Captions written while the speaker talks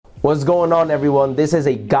What's going on, everyone? This is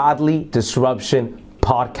a Godly Disruption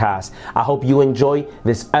podcast. I hope you enjoy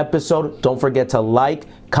this episode. Don't forget to like,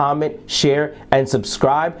 comment, share, and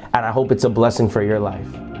subscribe. And I hope it's a blessing for your life.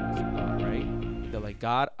 Right? They're like,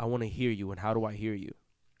 God, I want to hear you. And how do I hear you?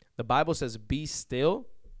 The Bible says, be still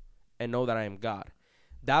and know that I am God.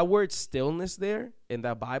 That word stillness there in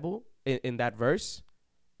that Bible, in that verse,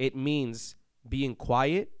 it means being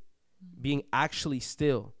quiet, being actually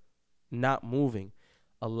still, not moving.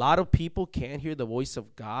 A lot of people can't hear the voice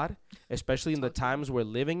of God, especially in the times we're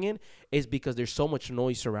living in, is because there's so much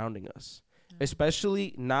noise surrounding us.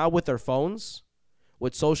 Especially now with our phones,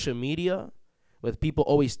 with social media, with people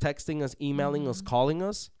always texting us, emailing us, calling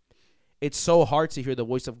us. It's so hard to hear the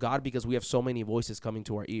voice of God because we have so many voices coming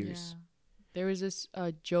to our ears. Yeah. There was this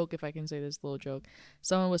joke, if I can say this little joke.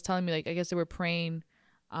 Someone was telling me, like, I guess they were praying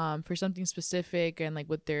for something specific, and like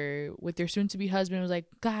with their soon to be husband was like,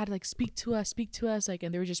 God, like speak to us, like,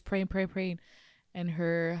 and they were just praying, and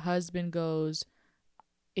her husband goes,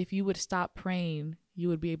 if you would stop praying, you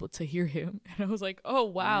would be able to hear him. And I was like, oh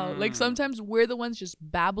wow. Like sometimes we're the ones just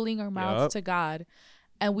babbling our mouths to God,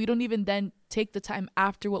 and we don't even then take the time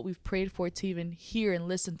after what we've prayed for to even hear and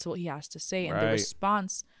listen to what he has to say and the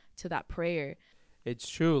response to that prayer. It's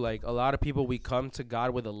true. Like a lot of people, we come to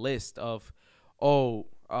God with a list of,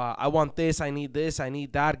 I want this, I need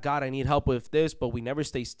that. God, I need help with this. But we never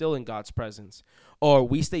stay still in God's presence. Or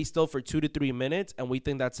we stay still for 2 to 3 minutes and we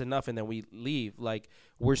think that's enough and then we leave. Like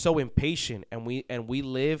we're so impatient, and we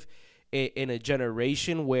live in a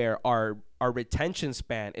generation where our retention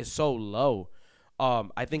span is so low.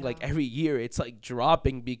 I think like every year it's like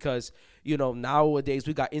dropping because, you know, nowadays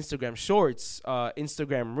we got Instagram shorts,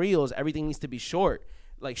 Instagram reels. Everything needs to be short,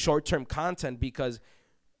 like short-term content, because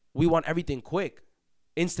we want everything quick.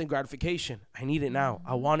 Instant gratification. I need it now.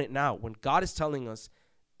 I want it now. When God is telling us,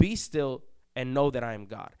 be still and know that I am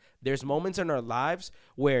God. There's moments in our lives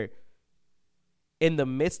where in the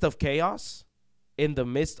midst of chaos, in the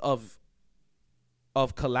midst of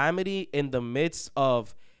calamity, in the midst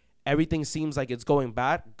of everything seems like it's going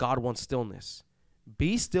bad, God wants stillness.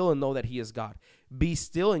 Be still and know that he is God. Be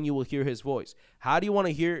still and you will hear his voice. How do you want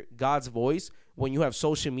to hear God's voice? When you have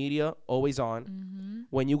social media always on,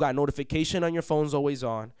 when you got notification on your phones always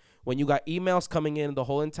on, when you got emails coming in the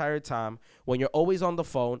whole entire time, when you're always on the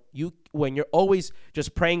phone, when you're always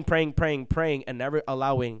just praying and never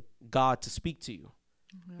allowing God to speak to you.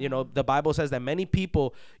 You know, the Bible says that many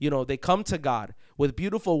people, you know, they come to God with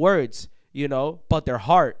beautiful words, you know, but their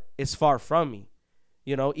heart is far from me.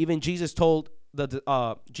 You know, even Jesus told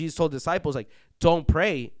disciples, like, don't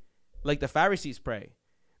pray like the Pharisees pray,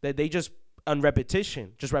 that they just on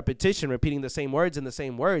repetition, repeating the same words and the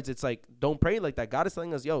same words. It's like, don't pray like that. God is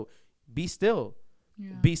telling us, yo, be still,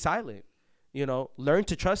 be silent, you know, learn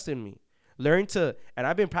to trust in me, and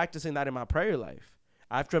I've been practicing that in my prayer life.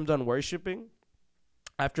 After I'm done worshiping,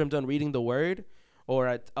 after I'm done reading the word,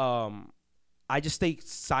 or I just stay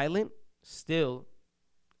silent, still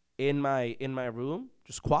in my room,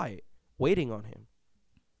 just quiet, waiting on him,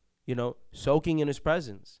 you know, soaking in his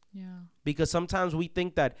presence. Yeah. Because sometimes we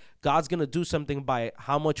think that God's going to do something by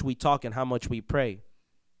how much we talk and how much we pray.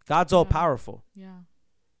 God's all powerful. Yeah.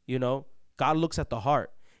 You know, God looks at the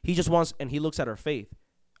heart. He just wants, and he looks at our faith.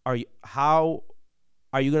 How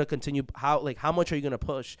are you going to continue? How much are you going to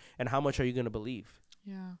push, and how much are you going to believe?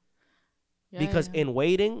 Yeah. Because in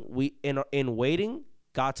waiting, in waiting,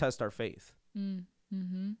 God tests our faith. You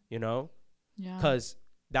know? Yeah. Because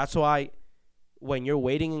that's why when you're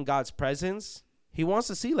waiting in God's presence, he wants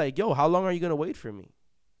to see, like, yo, how long are you going to wait for me?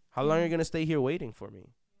 How long are you going to stay here waiting for me?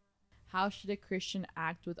 How should a Christian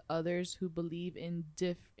act with others who believe in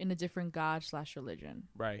a different God/religion?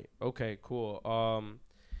 Right. Okay, cool.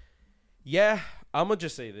 Yeah, I'm going to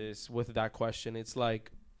just say this with that question. It's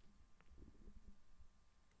like,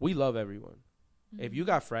 we love everyone. If you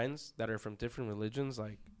got friends that are from different religions,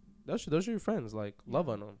 like, those are your friends. Like, love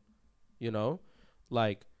on them. You know?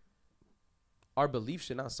 Like, our beliefs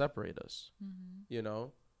should not separate us. You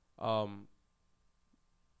know?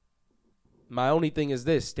 My only thing is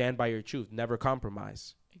this: stand by your truth. Never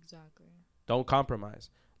compromise. Exactly. Don't compromise.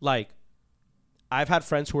 Like, I've had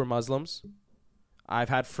friends who were Muslims. I've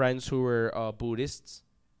had friends who were Buddhists.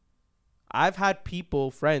 I've had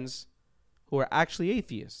friends who are actually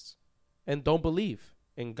atheists and don't believe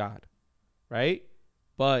in God, right?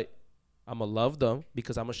 But I'm going to love them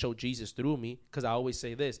because I'm going to show Jesus through me, because I always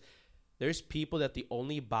say this: there's people that the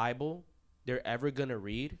only Bible they're ever going to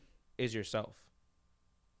read is yourself.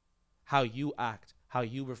 How you act, how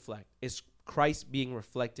you reflect. Is Christ being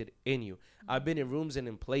reflected in you? I've been in rooms and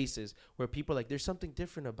in places where people are like, there's something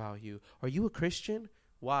different about you. Are you a Christian?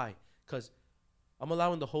 Why? Because I'm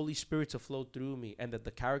allowing the Holy Spirit to flow through me, and that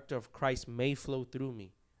the character of Christ may flow through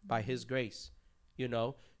me by his grace, you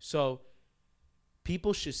know? So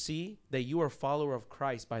people should see that you are a follower of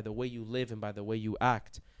Christ by the way you live and by the way you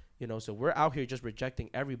act, you know? So we're out here just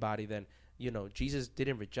rejecting everybody. Then, you know, Jesus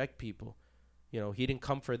didn't reject people. You know, he didn't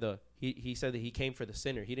come for he said that he came for the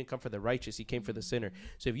sinner. He didn't come for the righteous. He came for the sinner.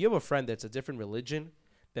 So if you have a friend that's a different religion,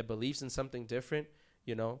 that believes in something different,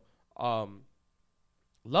 you know,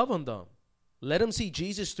 love on them. Let them see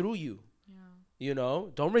Jesus through you. Yeah. You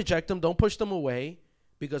know, don't reject them. Don't push them away,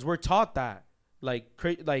 because we're taught that. Like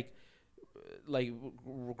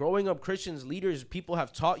growing up, Christians, leaders, people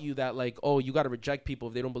have taught you that, like, oh, you got to reject people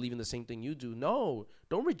if they don't believe in the same thing you do. No,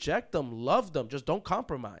 don't reject them. Love them. Just don't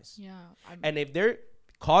compromise. Yeah. And if they're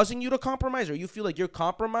causing you to compromise, or you feel like you're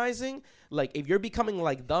compromising, like if you're becoming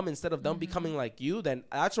like them instead of them becoming like you, then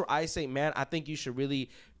that's where I say, man, I think you should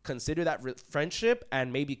really consider that friendship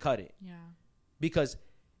and maybe cut it. Yeah. Because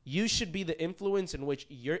you should be the influence in which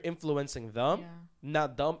you're influencing them,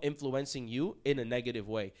 not them influencing you in a negative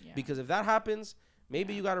way. Yeah. Because if that happens,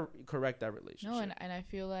 maybe you got to correct that relationship. No, and I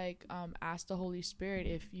feel like ask the Holy Spirit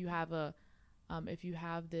if you have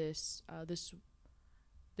this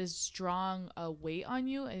this strong weight on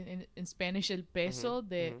you, in Spanish el peso,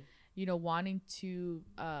 you know, wanting to